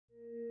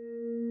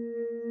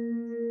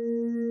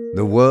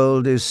The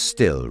world is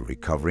still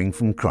recovering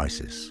from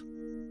crisis.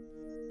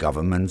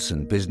 Governments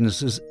and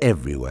businesses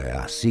everywhere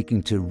are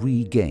seeking to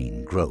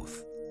regain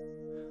growth.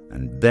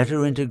 And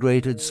better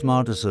integrated,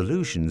 smarter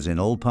solutions in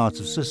all parts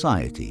of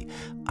society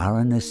are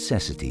a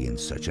necessity in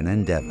such an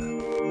endeavor.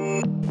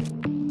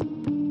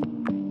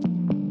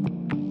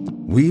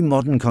 We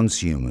modern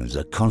consumers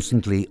are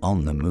constantly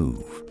on the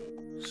move.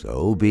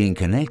 So being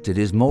connected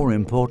is more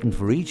important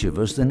for each of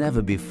us than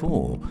ever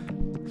before,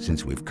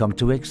 since we've come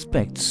to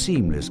expect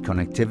seamless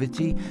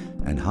connectivity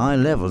and high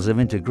levels of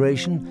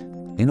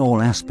integration in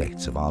all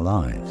aspects of our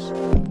lives.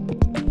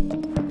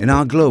 In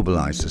our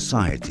globalized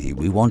society,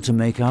 we want to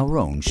make our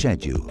own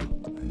schedule,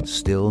 and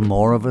still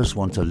more of us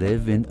want to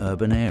live in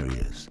urban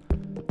areas.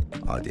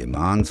 Our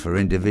demands for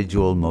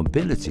individual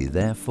mobility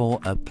therefore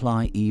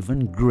apply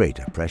even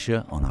greater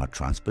pressure on our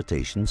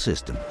transportation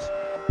systems.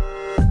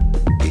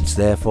 It's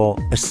therefore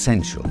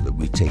essential that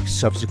we take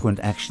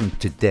subsequent action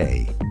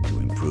today to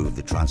improve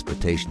the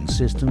transportation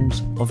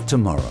systems of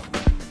tomorrow.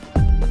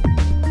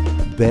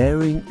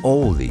 Bearing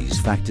all these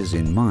factors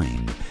in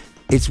mind,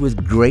 it's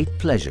with great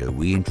pleasure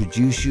we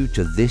introduce you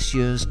to this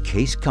year's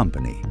case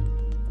company,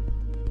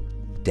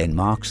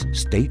 Denmark's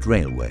State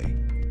Railway,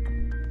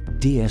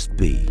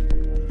 DSB.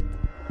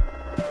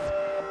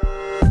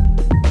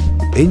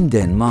 In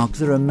Denmark,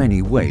 there are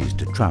many ways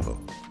to travel,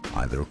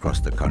 either across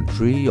the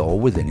country or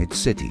within its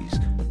cities,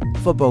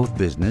 for both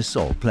business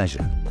or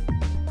pleasure.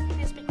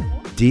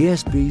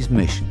 DSB's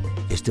mission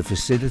is to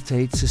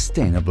facilitate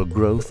sustainable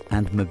growth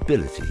and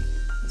mobility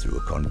through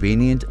a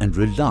convenient and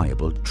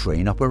reliable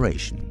train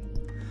operation,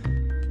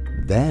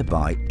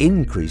 thereby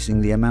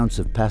increasing the amounts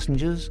of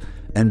passengers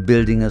and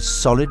building a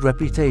solid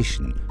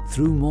reputation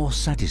through more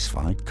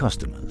satisfied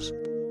customers.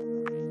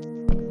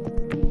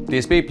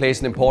 DSB plays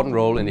an important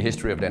role in the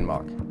history of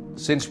Denmark.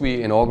 Since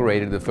we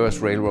inaugurated the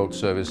first railroad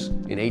service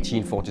in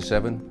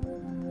 1847,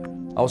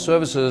 our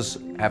services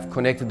have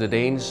connected the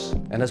Danes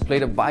and has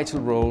played a vital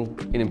role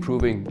in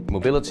improving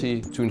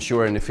mobility to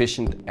ensure an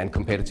efficient and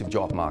competitive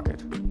job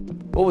market.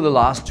 Over the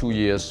last 2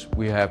 years,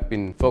 we have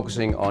been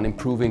focusing on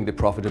improving the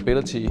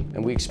profitability,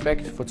 and we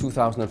expect for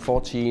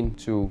 2014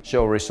 to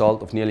show a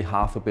result of nearly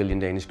 500 million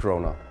Danish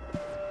kroner.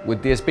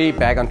 With DSB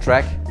back on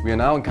track, we are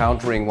now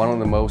encountering one of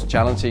the most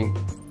challenging,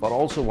 but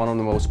also one of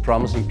the most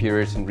promising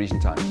periods in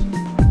recent times.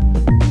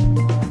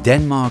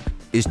 Denmark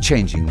is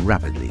changing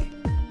rapidly,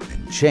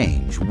 and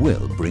change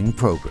will bring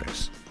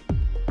progress.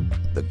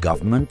 The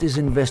government is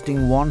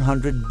investing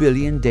 100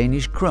 billion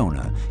Danish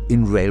kroner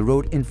in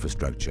railroad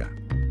infrastructure,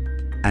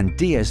 and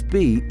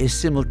DSB is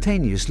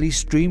simultaneously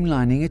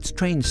streamlining its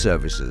train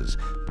services,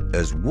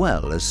 as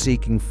well as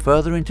seeking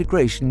further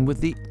integration with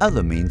the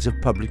other means of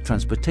public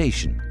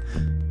transportation,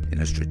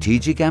 in a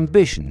strategic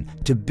ambition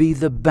to be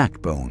the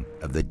backbone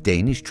of the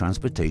Danish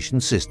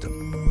transportation system.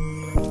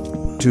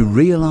 To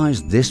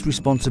realize this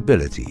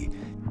responsibility,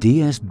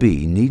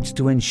 DSB needs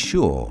to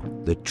ensure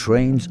that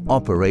trains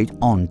operate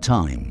on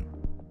time,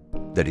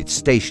 that its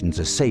stations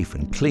are safe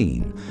and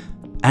clean,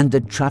 and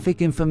that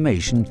traffic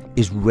information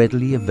is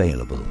readily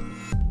available,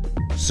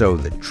 so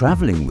that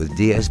traveling with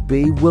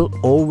DSB will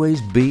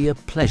always be a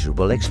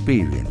pleasurable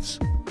experience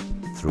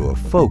through a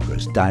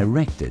focus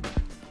directed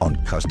on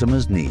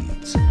customers'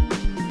 needs.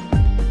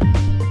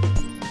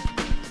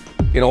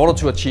 In order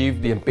to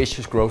achieve the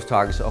ambitious growth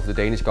targets of the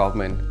Danish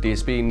government,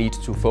 DSB needs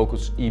to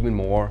focus even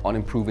more on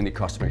improving the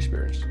customer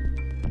experience.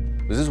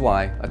 This is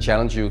why I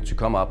challenge you to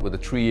come up with a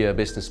 3-year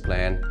business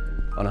plan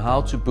on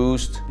how to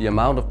boost the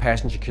amount of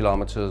passenger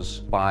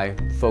kilometers by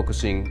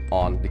focusing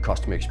on the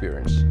customer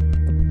experience.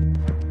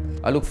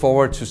 I look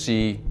forward to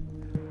see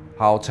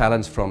how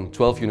talents from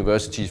 12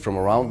 universities from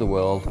around the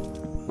world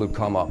will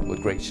come up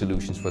with great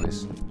solutions for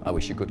this. I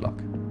wish you good luck.